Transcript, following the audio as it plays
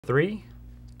3,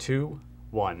 2,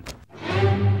 1.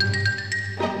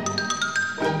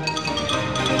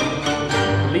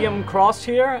 Liam Cross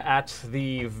here at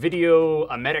the Video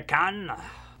American.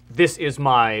 This is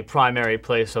my primary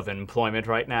place of employment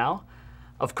right now.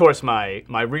 Of course, my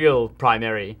real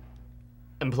primary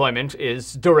employment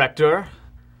is director,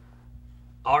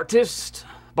 artist,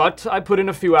 but I put in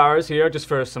a few hours here just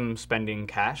for some spending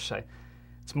cash.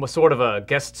 It's sort of a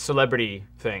guest celebrity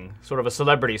thing, sort of a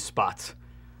celebrity spot.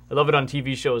 I love it on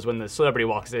TV shows when the celebrity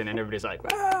walks in and everybody's like,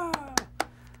 ah!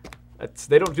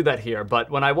 They don't do that here, but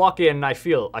when I walk in, I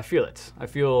feel it. I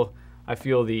feel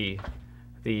the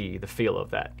feel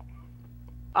of that.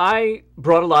 I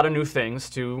brought a lot of new things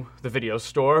to the video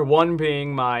store, one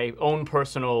being my own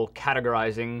personal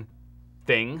categorizing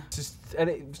thing.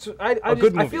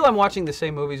 I feel I'm watching the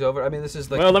same movies over. I mean, this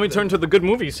is like... Well, let me turn to the good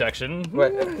movie section.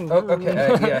 Right. Okay,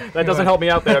 yeah. That doesn't help me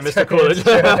out there, Mr. Coolidge.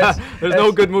 There's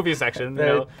no good movie section. You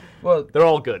know? Well, they're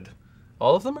all good.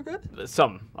 All of them are good?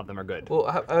 Some of them are good.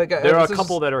 Well, there are a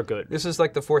couple that are good. This is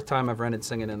like the 4th time I've rented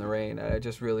Singing in the Rain. I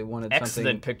just really wanted something...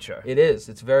 Excellent picture. It is.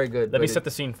 It's very good. Let me set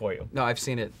the scene for you. No, I've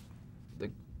seen it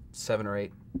like 7 or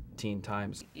 18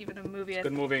 times. Even a movie.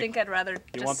 Good movie. I think I'd rather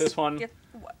You want this one?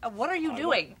 What are you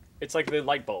doing? It's like the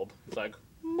light bulb. It's like...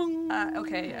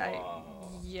 Okay,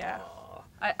 yeah.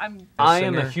 I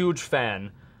am a huge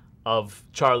fan of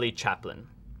Charlie Chaplin,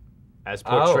 as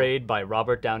portrayed by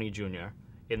Robert Downey Jr.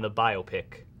 in the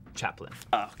biopic Chaplin.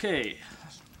 Okay.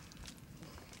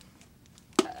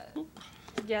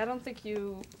 Yeah, I don't think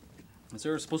you... Is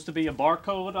there supposed to be a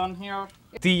barcode on here?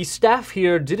 The staff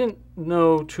here didn't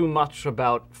know too much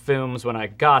about films when I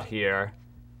got here.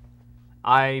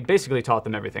 I basically taught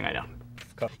them everything I know.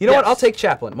 You know what? I'll take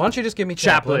Chaplin. Why don't you just give me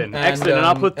Chaplin? Excellent. And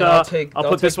I'll put I'll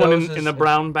put this one in the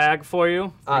brown bag for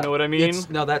you. You know what I mean?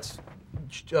 No, that's.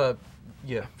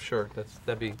 Yeah, sure.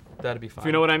 That'd be fine. If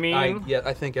you know what I mean? Yeah,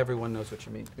 I think everyone knows what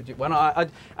you mean. Why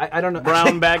don't I don't know.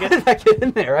 Brown bag it. How did I get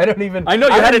in there? I don't even. I know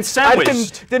you had it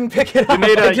sandwiched. I didn't pick it up.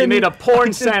 You made a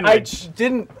porn sandwich. I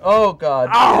didn't. Oh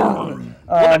God. Oh,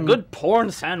 what a good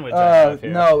porn sandwich I have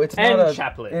here. No, it's and not a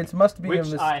Chaplin. It must be a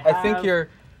I think you're.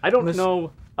 I don't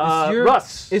know.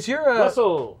 Russ. Is your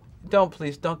Russell? Don't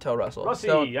tell Russell. Russie,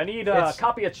 I need a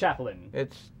copy of Chaplin.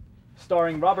 It's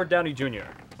starring Robert Downey Jr.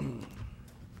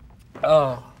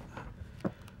 Oh.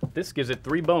 This gives it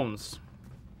 3 bones.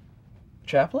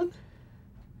 Chaplin?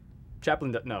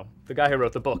 Chaplin, no. The guy who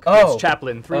wrote the book. Oh. It's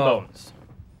Chaplin, 3 bones.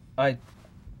 I'm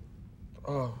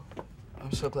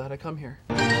so glad I come here.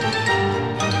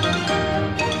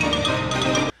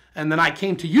 And then I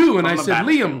came to you and I said,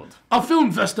 Liam, a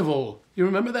film festival. You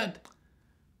remember that?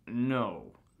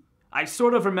 No. I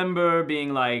sort of remember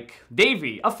being like,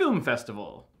 Davey, a film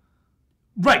festival.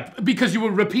 Right, because you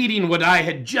were repeating what I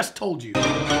had just told you.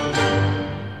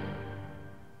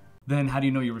 Then how do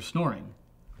you know you were snoring?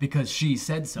 Because she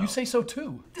said so. You say so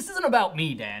too. This isn't about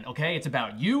me, Dan, okay? It's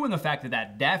about you and the fact that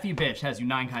that daffy bitch has you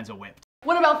 9 kinds of whipped.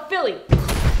 What about Philly?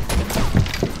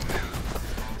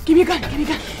 Give me a gun, give me a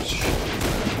gun.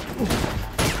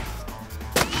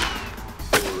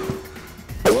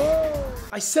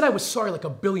 I said I was sorry like a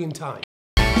billion times.